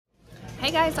Hey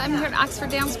guys, I'm here at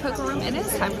Oxford Downs Poker Room and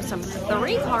it's time for some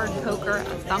 3-card poker. A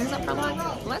thumbs up for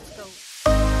luck. Let's go.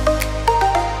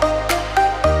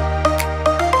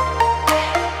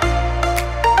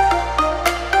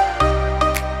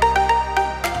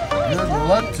 Good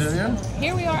luck to you.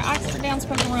 Here we are, Oxford Downs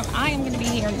Poker Room. I am going to be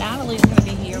here. Natalie's going to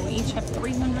be here. We each have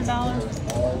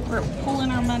 $300. We're pulling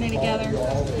our money together.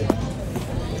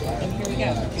 And here we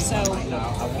go. So,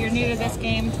 if you're new to this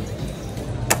game,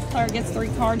 player gets 3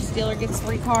 cards, dealer gets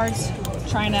 3 cards,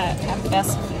 trying to have the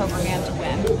best poker hand to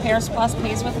win. Pairs plus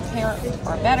pays with a pair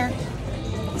or better.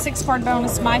 6-card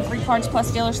bonus, my 3 cards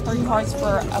plus dealer's 3 cards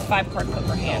for a 5-card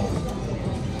poker hand.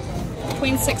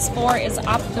 Queen 6-4 is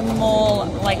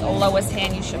optimal, like lowest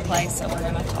hand you should play, so we're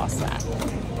gonna toss that.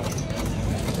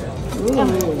 Ooh,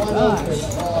 oh gosh.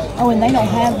 Oh, and they don't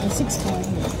have the 6 card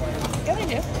here. Yeah, they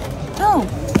do. Oh,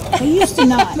 they used to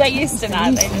not. They used to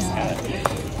not, they just have it.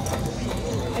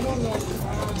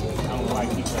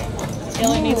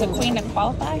 Dealer needs a queen to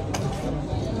qualify.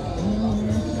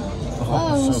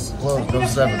 Oh, so close. Go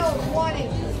 7.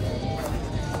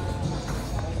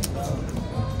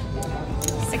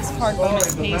 6-card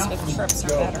bonus pays with trips or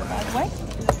better, by the way.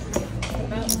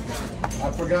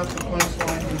 I forgot the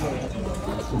punchline.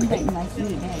 I'm betting like you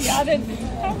today. Yeah, I didn't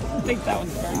think that was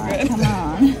very good. Come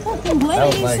on. What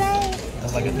did he say? That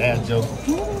was like a dad joke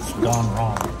gone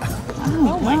wrong.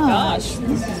 Oh my gosh.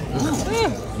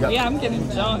 Yep. Yeah, I'm getting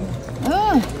junk.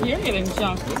 You're getting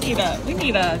junk. We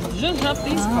need a zhuzh up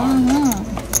these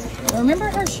cards. Remember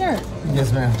her shirt?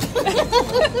 Yes, ma'am.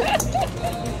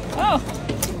 Oh,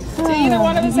 do either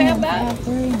one of us have that?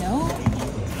 No.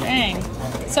 Dang.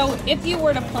 So if you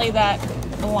were to play that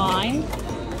blind,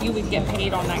 you would get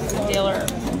paid on that because the dealer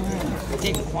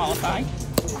didn't qualify.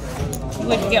 You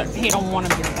would get paid on one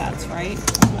of your bets, right?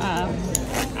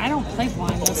 I don't play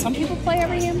blind though. Some people play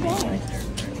every hand blind.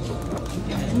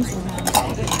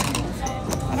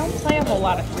 I don't play a whole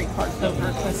lot of 3-card poker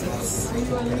because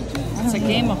it's a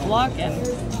game of luck and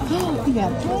You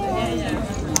got it.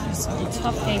 it's a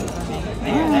tough game for me.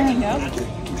 There you go.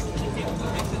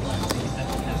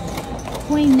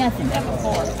 Queen nothing. Have a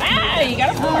 4. Ah, you got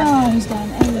a 4. Oh, he's got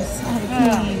an ace. I had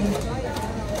a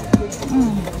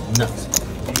queen. Nuts.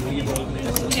 You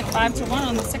get 5 to 1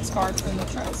 on the 6 card from the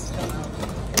trust.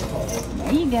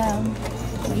 There you go.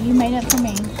 Well, you made up for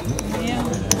me. Yeah.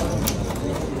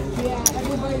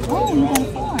 Oh, you got a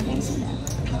 4. I didn't see that.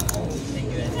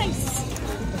 Nice.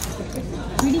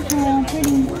 Pretty girl,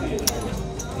 pretty.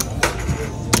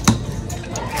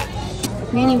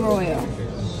 Mini Royal.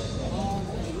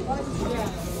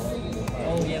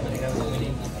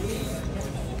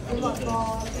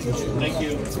 Thank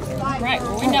you. Right.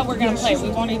 Well, we know we're gonna play. We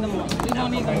won't even look.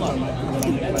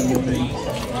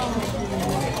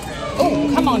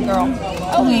 Oh, come on, girl.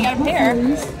 Oh, you got a pair.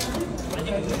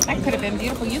 That could have been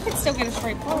beautiful. You could still get a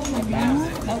straight pull like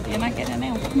that. Nope, you're not getting it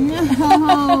now.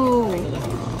 No.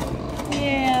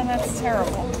 Yeah, that's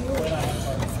terrible.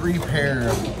 3 pair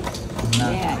of nuts.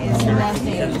 Yeah, it's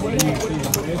nothing.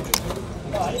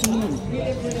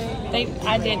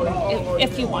 I didn't.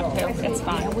 If you want to, it's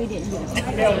fine. We didn't get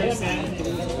it.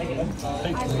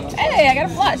 Hey, I got a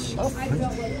flush.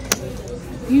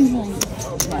 Usually,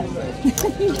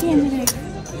 you can't do it.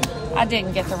 I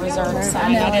didn't get the reserve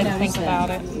sign. I didn't think about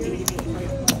it. I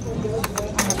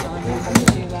have to remember to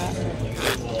do that.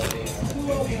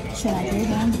 Should I go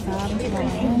down to 5 and try?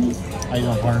 How you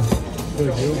doing, partner?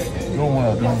 Going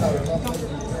well, doing well.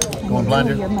 Going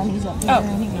blinder? Your money's up there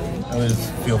anyway. I always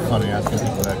feel funny asking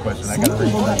people that question. I gotta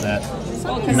rephrase that.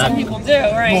 Well, because some people do,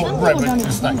 right? Well, right, but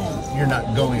it's like you're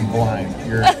not going blind.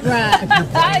 You're Right. you're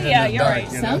blind Yeah, in the you're dark, right.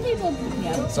 you know? Some people,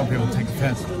 yeah. Some people take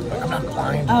offense. Like, I'm not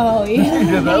blind. Oh, yeah.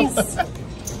 You know?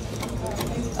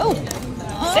 Oh,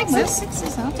 Sixes.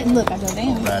 Sixes. I'll take, look, I go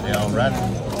down. Righty, all right.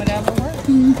 Whatever works.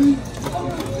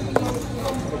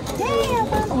 Yeah, I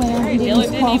found a winner. Right, Dylan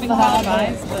didn't even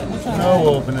qualify. No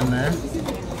opening there.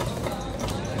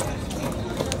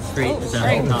 Oh,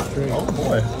 straight. Oh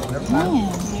boy. Never mind.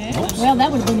 Man. Well, that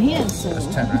would have been his. So. That's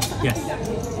 10, right? Yes.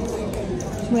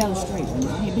 Well, a straight one.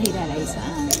 He had ace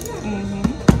high.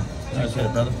 Nice hit,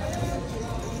 brother.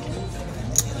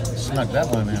 Snuck that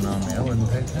one in on me. I wouldn't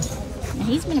pay attention. And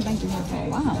he's been a banker here for a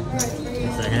while.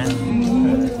 Yes, I have.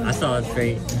 I saw it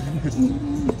straight.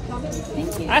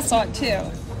 Thank you. I saw it too.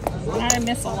 I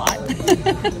miss a lot.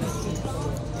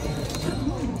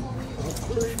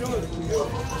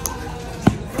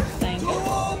 Thank you.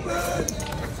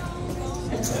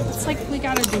 It's like we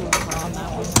gotta do it on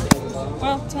that one.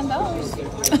 Well, $10.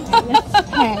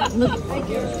 Hey, look.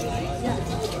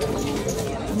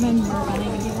 Remember, I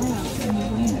didn't get out.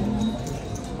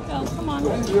 Oh, come on. Oh.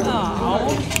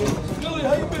 Billy,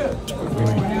 how you been?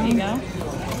 There you go.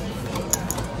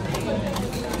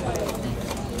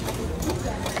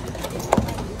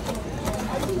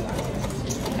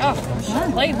 Oh, should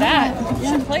have played that. Should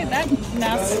have played that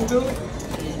mess.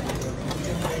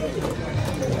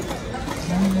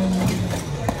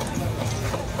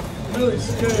 Billy's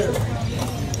scared.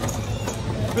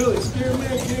 Billy's scared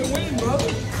man can't win,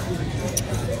 brother.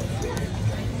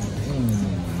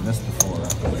 Missed the 4.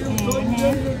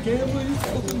 You're a gambler, you're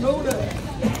supposed to know that.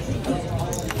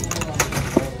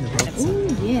 Ooh,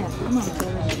 yeah. Come on,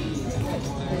 girl.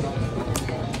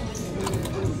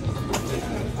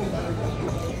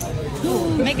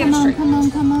 Make it Come a on, straight. come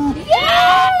on, come on. Yay!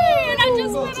 And I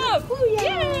just went up.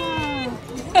 Yeah.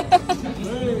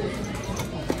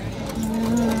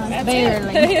 That's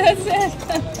barely. it. That's it.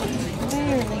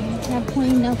 Barely. Have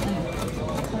queen nothing.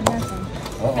 For nothing.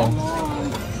 Uh-oh.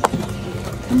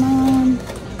 Come on.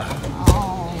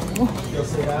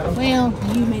 Oh. Well,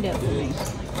 you made up for me.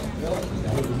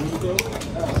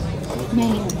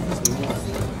 Man.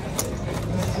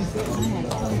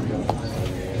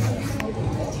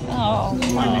 Oh,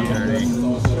 Money dirty.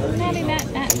 natty, nat.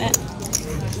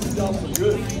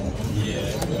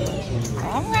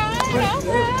 All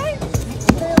right.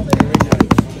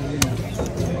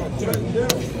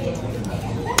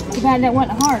 Too bad that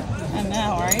wasn't a heart. I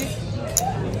know, right?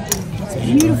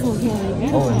 Beautiful, Kelly.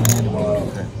 Beautiful. Oh, and handball.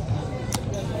 Okay.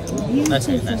 Nice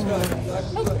game, nice Beautiful.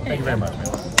 game. Thank you very much, man.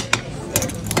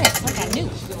 Yes, like I knew.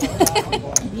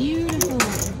 Beautiful.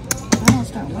 I'm gonna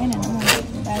start winning. I'm gonna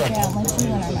back out and let you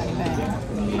win our money back.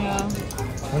 Yeah.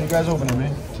 When you guys opening,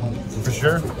 man? For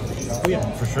sure? Yeah.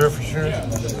 For sure.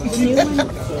 New one?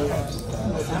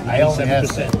 I only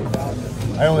asked that.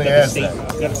 I only asked that.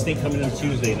 Got a steak coming in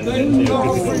Tuesday.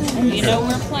 You know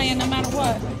we're playing no matter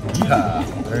what. Yeah.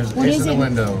 There's What ace is in the it?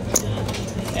 window.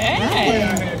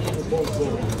 Hey.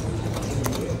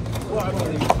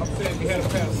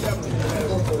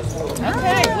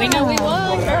 Okay, we know we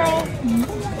won, girl.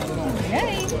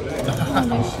 Yay. Oh,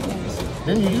 there she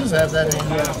Didn't you just have that in?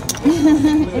 is.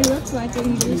 It looks like it.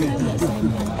 You just have that same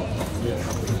thing.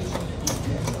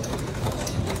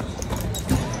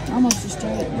 Almost a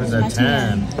straight. With There's that my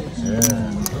 10.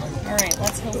 Yeah. All right,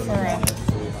 let's hope for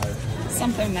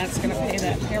something that's going to pay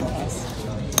that hair plus.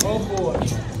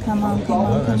 Come on, come Oh,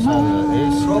 on, I come saw on. the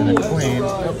ace and a queen.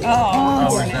 Oh, I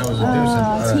wish that was a deuce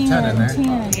or a 10 in there.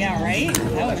 10. yeah, right?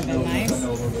 That would have been nice. I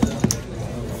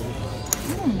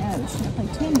don't know. Should I play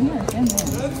 10 here or 10 there?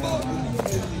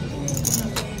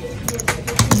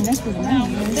 I mean, that's good No, enough.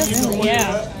 Really. yeah,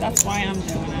 that's why I'm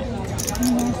doing it.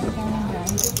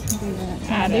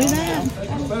 Can I do that?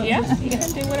 Yeah, you can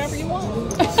do whatever you want.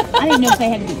 I didn't know if they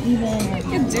had to be even or. You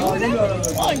can do whatever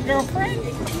you want, girlfriend.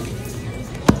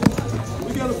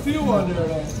 We got a few on there,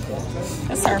 though.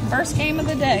 That's our first game of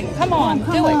the day. Come on,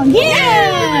 Come do on. it.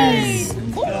 Yes!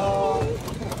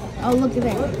 Oh, look at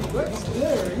that.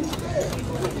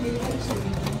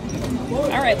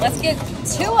 All right, let's get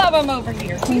 2 of them over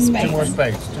here. 2 Two more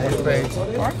spades. spades.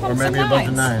 Or Or maybe a bunch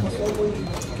of nines.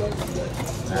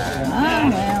 Oh,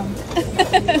 well.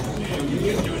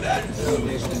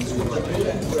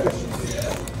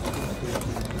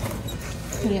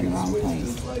 Put it in the wrong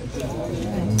place.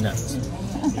 Nuts.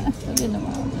 Put it in the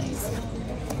wrong place.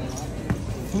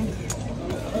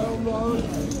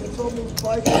 It's almost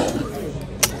like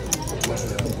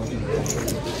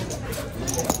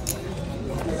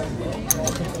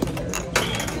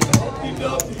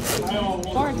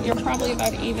Or you're probably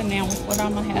about even now with what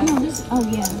I'm ahead. Oh, this, oh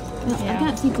yeah. Well, I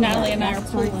got people Natalie and I are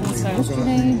pulling, so.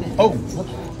 yesterday, but Oh,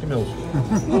 give me those.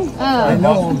 oh,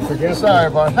 No, forget. Sorry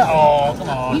about that. Oh, come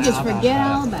on. you just forget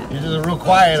all about it. You're just real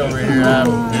quiet over here.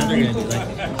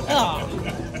 Oh.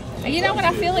 You know what?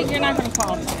 I feel like you're not going to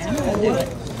qualify. I'm going to do it.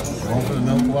 Going for the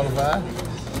no qualify?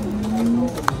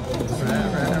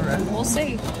 Right. We'll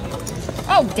see.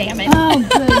 Oh, damn it. Oh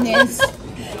goodness.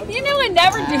 You know I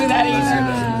never do that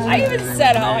either. I even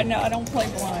said, oh, I know, I don't play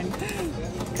blind.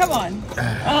 Come on.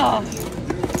 Oh.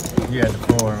 You had the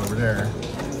 4 over there.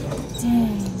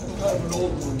 Dang.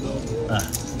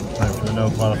 Time for the no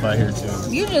qualify here,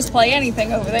 too. You just play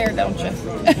anything over there, don't you? I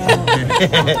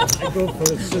go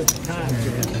for a certain time.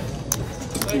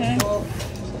 Yeah.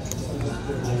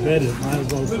 I bet it. Might as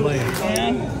well play it.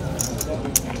 Yeah.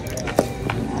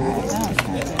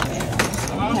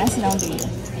 Pass it on to you.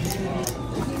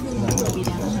 We'll be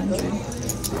down 100.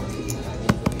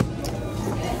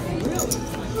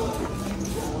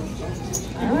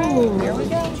 All right, here we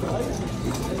go.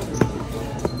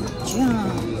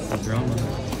 Jump. Drama.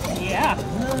 Yeah.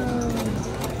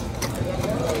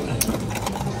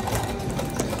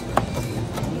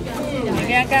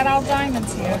 Maybe I got all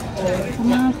diamonds here.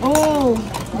 Come on. Oh,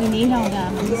 we need need all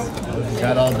diamonds.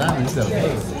 Got all diamonds,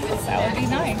 okay. That would be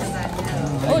nice.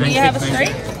 Oh, do you have a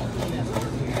straight?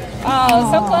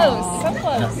 Oh, so close, so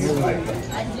close.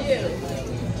 I do.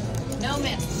 No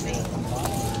miss.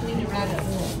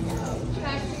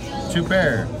 2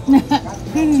 pair. 2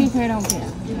 pair don't get.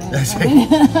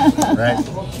 Right.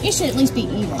 You should at least be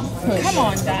even. Push. Come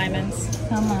on, diamonds.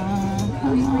 Come on.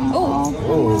 Come on. Oh,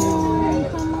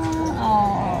 Come on.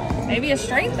 Oh. maybe a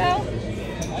straight though.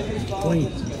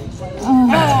 Queen.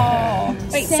 Oh,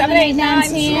 wait, 7, 8, 9,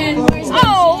 10.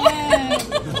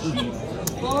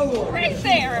 Oh, right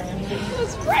there. It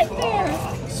was right there.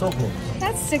 So cool.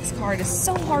 That 6 card is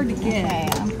so hard to get. Okay,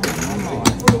 I'm putting one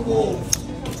more.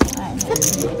 And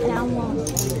I want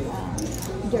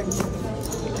dirty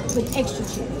with extra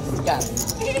chips. Got it.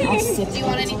 I'll sip. Do you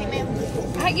want anything, ma'am?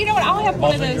 You know what? I'll have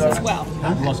one of those as well.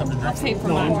 Huh? You want something to I'll drink? pay for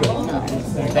mine.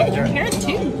 Take it, Here are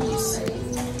 2s.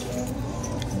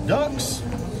 Ducks.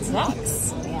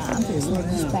 Sucks. Yeah, I'm just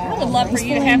looking I would love for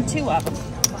you to have 2 of them.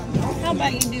 How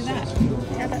about you do that?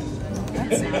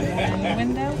 That's not one in the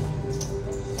window.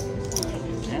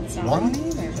 That's not one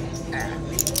either.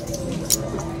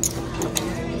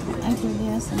 After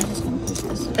this, I'm just going to put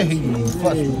this up. Hey,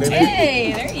 flush, baby.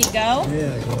 Hey, there you go.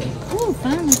 Yeah. Ooh,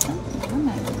 finally something.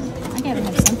 I gotta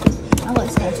have something. I'll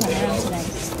let Scott turn around today.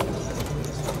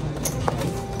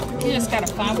 You just gotta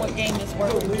find what game is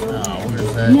working.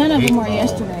 Where's that? None of them were 8 ball?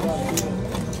 yesterday.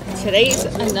 Today's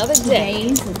another day.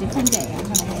 Today's a different day. I'm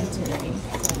gonna win today.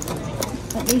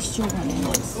 At least you're winning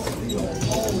this.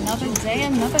 Another day,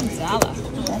 another dollar.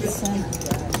 That's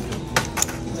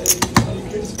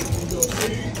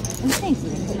we think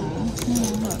we're good.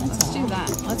 Let's do that.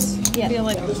 Let's Yeah. feel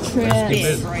like Let's Trips. get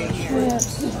busy. right here.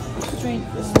 Trips. Straight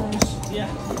flush.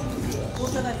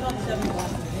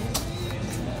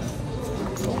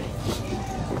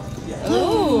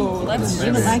 Ooh, let's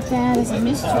Leave it like that as a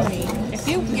mystery. If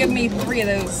you give me 3 of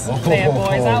those bad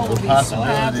boys, I will the be so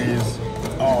happy. possibilities.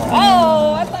 Oh,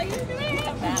 Oh, I thought you were gonna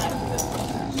have that.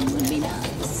 Would be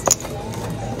nice.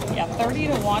 Yeah, 30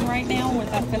 to 1 right now with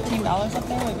that $15 up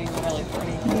there would be really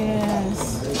pretty.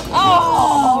 Yes.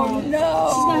 Oh She's gonna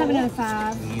no! have another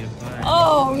 5.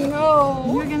 Oh no!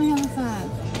 You're gonna have a 5.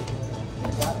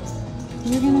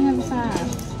 You're gonna have a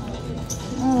 5.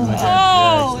 Oh.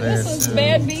 Oh, There's this is two.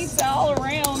 bad beats all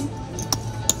around.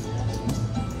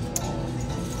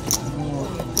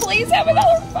 Please have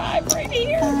another 5 right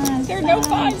here. There are no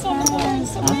 5s on the board,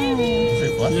 so maybe.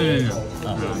 say flush.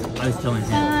 No. I was telling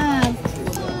him.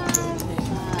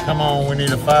 5. Come on, we need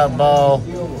a 5 ball.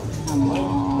 Come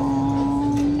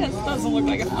on. This doesn't look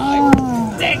like a 5.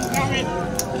 Oh. Dang it.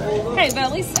 Hey, but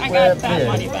at least I got that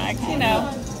money back, you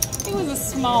know. It was a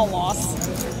small loss.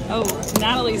 Oh,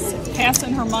 Natalie's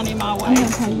passing her money my I'm way. gonna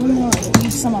pay one more.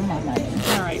 Use some of my money.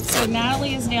 All right, so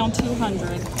Natalie is down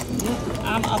 200.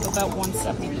 I'm up about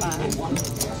 175.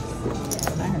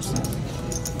 By herself.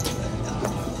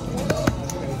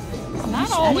 Not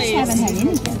I always. just haven't had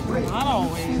anything. Not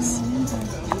always.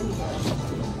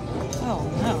 Oh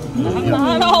no,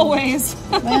 not always.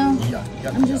 Well, Yeah,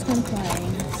 I'm just gonna play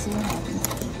and see what happens.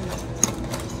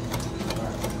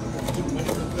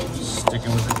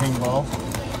 Sticking with the king ball.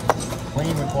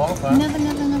 Queen would qualify. Another.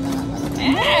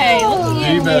 Hey, look at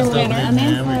The you, best you're a winner. opening I'm in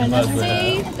hand we for can another possibly have.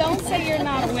 See, don't say you're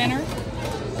not a winner.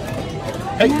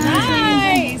 Hey,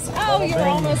 Nice. Oh, you're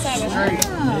almost at it. straight. Oh,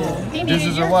 He needed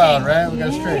Deuces your are wild, king. right? We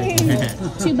got straight.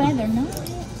 too bad they're not.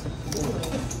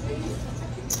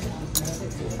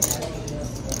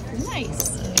 Nice.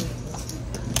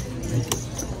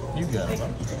 You got it.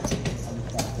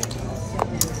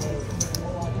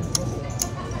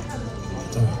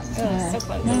 Oh, so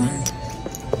close.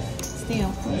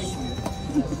 Still.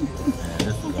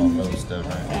 This is all those stuff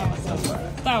right now.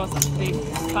 That was a big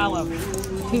pile of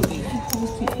poopy.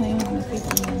 Just keep playing on the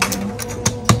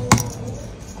 50.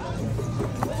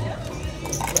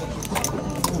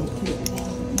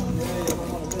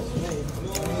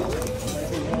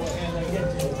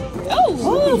 Oh,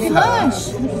 Oh, flush!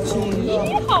 Look at you.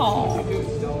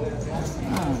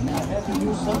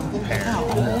 yeah.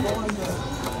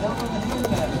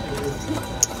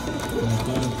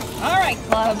 All right,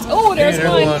 clubs. Oh, there's Hey,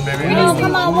 there's one. one, baby. Oh,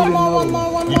 come on, one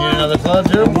You need more. another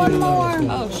club too? One more.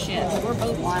 Oh shit, we're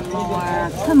both One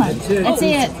more. Come on. That's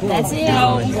it. That's it.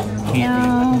 No. No.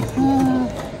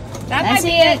 That That's might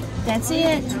be it. That's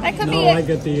it. That could be No, I it.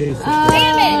 got the ace.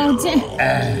 Damn it.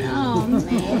 Oh,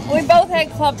 man. We both had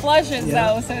club flushes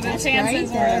though, so the That's chances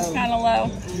great, were though. kind of low.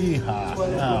 Yeehaw. Oh,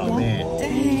 man.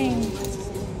 Dang.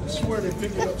 I swear they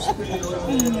pick it up spinning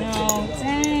around. No,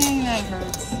 dang, that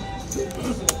hurts.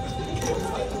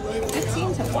 $15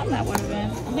 pounds of fun that would have been.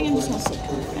 I think I'm just gonna sit.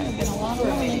 That would have been a lot of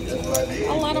money.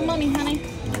 A lot of money, honey.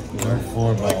 There's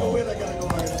 4 balls.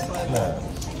 Yeah.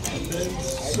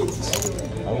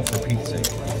 I went for Pete's sake.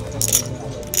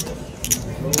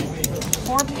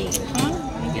 4 feet, huh?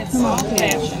 You get soft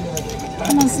fashion.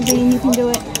 Come on, Sabine, you can do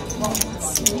it.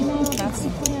 That's the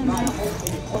plan.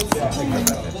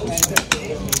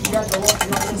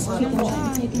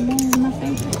 Taking more than my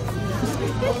favorite.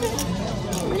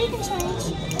 But it can change.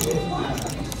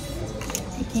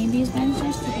 It can't be as bad as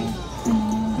yesterday.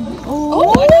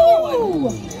 Oh, another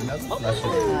one.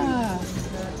 Ah.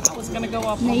 I was gonna go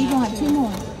up. Now on you're that. gonna have 2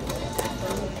 more.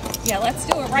 Yeah, let's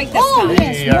do it right this Oh, time.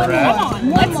 yes, Yeah, one right. more. Come on,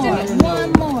 One let's do more. it.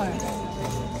 One more.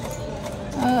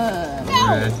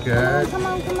 Red card. Come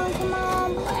on, come on, come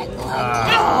on. Black.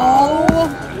 Oh.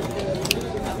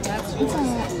 It's all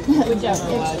right. Good job.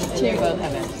 You both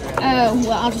have it. Oh,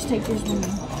 well, I'll just take yours from you.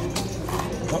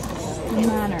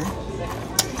 Minor.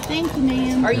 Thank you,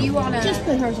 ma'am. Are you on a? Just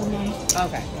put hers on mine.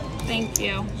 Okay. Thank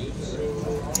you.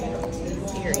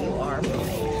 Here you are.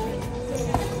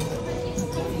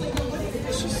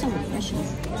 It's just so refreshing.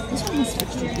 This one has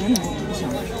extra lemon or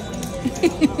something.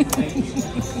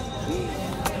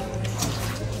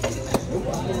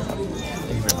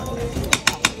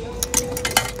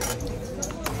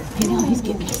 You know, he's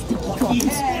getting his sticky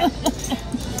coins.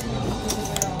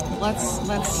 Let's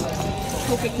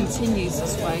hope it continues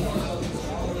this way.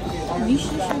 Are you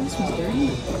sure this one's dirty?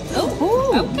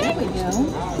 Oh, There we okay. go.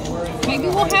 Maybe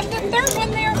we'll have the 3rd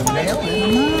one there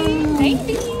finally.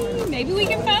 Maybe we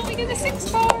can finally get a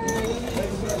 6 card.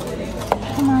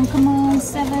 Come on,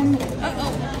 7.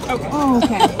 Uh-oh. Okay. Oh,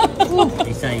 okay. Ooh.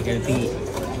 Next time you're gonna beat.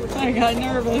 I got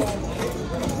nervous.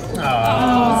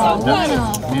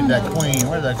 Oh, Need that queen.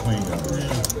 Where'd that queen go?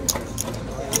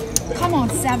 Come on,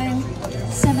 7.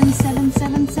 7, 7,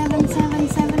 7, 7, 7,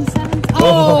 7, 7.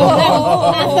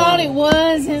 Oh, I thought it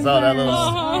was his. Saw that little.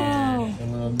 Oh.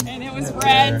 and it was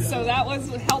red, so that was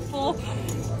helpful.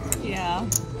 Yeah.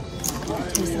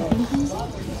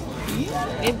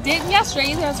 It did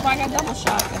yesterday, that's why I got double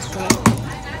shot yesterday.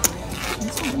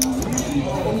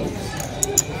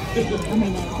 I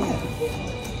mean,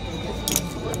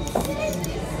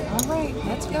 All right,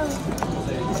 let's go.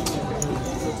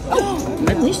 oh,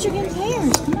 at least you're getting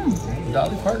pairs. Come on.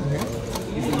 Dolly Parton here.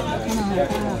 Come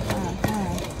on.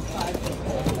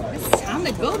 5. It's time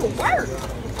to go to work.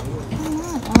 Come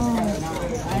on.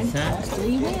 Oh, still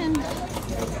you win.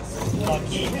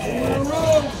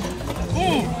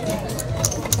 Yeah.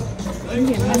 I'm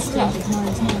getting messed up with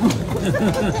mine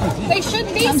now. They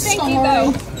shouldn't be I'm stinky, sorry.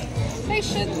 though. They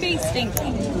shouldn't be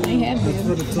stinky. They have That's been.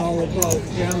 what it's all about.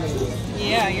 Gambling.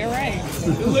 Yeah, you're right.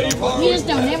 You just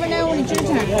don't never know when it's your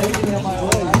turn.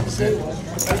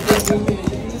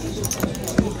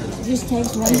 Just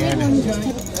takes one big one. Just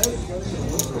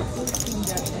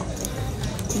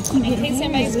In case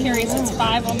anybody's curious, it's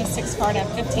 5 on the 6 card, I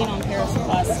have 15 on pairs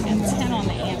plus, and 10 on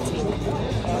the ante.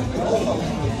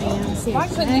 Why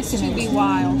couldn't these two be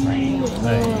wild right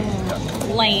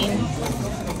now? Lane.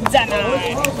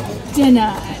 Denied.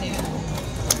 Denied.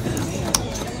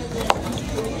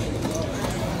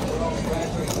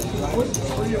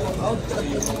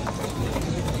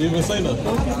 You even say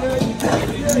nothing.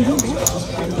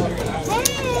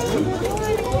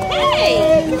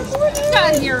 Hey! You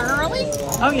got here early.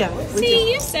 Oh yeah,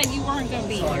 See, you said you weren't going to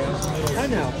be here. I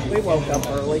know. We woke up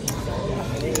early.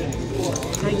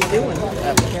 How you doing?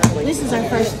 Apparently, This is our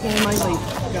first game. finally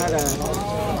got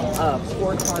a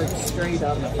 4 card straight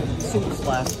on the suits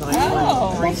last night.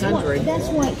 Oh. Won 300. That's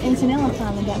what Antonella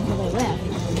finally got before they left.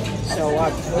 So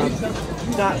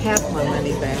I've got half my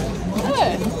money back.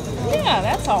 Good. Yeah,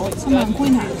 that's always Come on, good.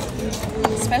 Queen Heart.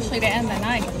 Especially to end the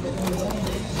night.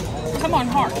 Come on,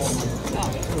 hearts. Oh.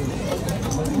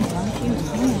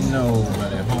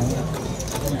 Nobody home.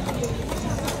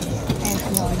 Ask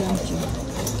why, don't you?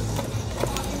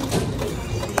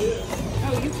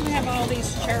 Oh, you can have all these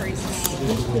cherries now.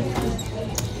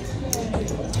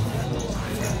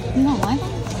 You don't like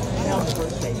them? Now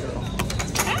birthday girl.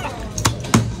 Ah.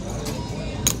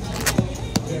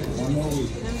 There's another.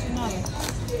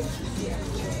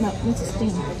 No, it's a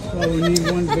sting. Well, we need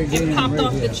one big It game popped right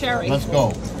off the here. cherry. Let's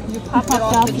go. You popped it Popped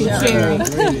off off the your cherry.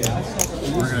 cherry.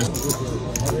 We're gonna.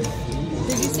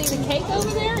 Did you see the cake over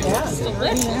there? It looks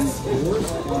delicious.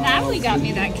 Natalie got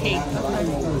me that cake.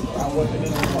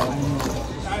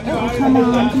 Come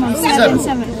on. 7,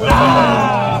 7.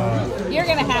 You're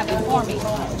going to have it for me.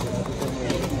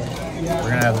 We're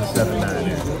gonna have the 7-9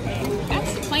 here.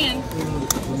 That's the plan.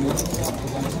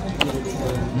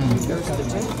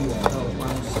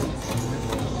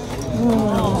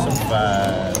 Some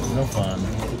 5. No fun.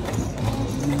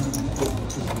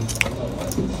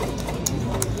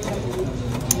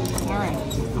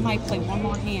 might play one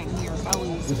more hand here if I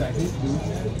lose.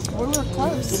 We were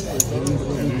close.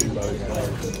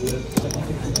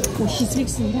 Well, she's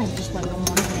fixing that just like one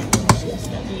more hand.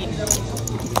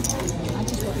 I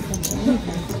just want to finish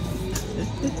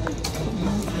anything.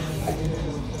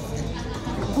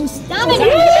 Oh, stop it!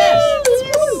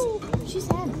 Woo! She's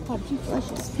had quite a few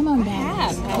flushes. Come on,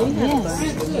 Dad.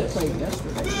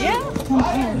 Yes. Yeah. Come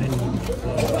on.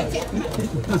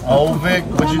 Oh, Vic,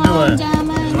 what you Come on, doing?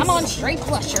 Diamonds. I'm on straight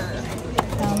flusher.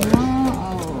 Come on.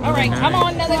 Oh. All right, come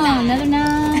on, another Come on, 9. another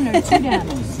 9 or 2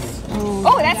 diamonds.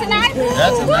 Oh, that's a 9?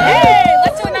 That's a 9. Hey,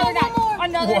 let's do another 9.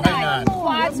 Another Why 9. not?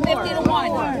 Quads 50 to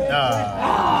 1.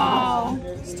 Oh,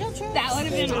 Still true. that would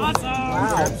have been awesome.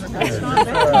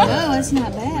 No, it's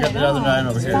not bad. Got the other 9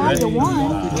 over here. 5 to Ready? We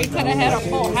 1. could have had a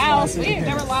full house.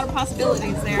 There were a lot of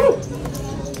possibilities there.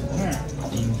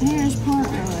 Here's part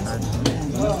of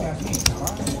us.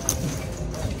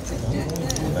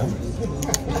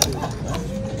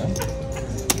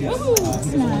 That's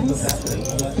nice.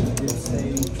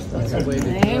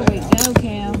 There we go,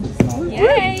 Cam.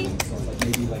 Yay.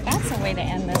 That's a way to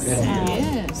end this,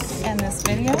 Yes. end this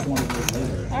video.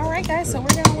 All right, guys, so we're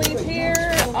going to leave here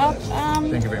up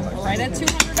Thank you very much. right at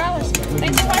 $200.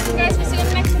 Thanks for watching, guys. We'll see you in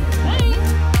the next one.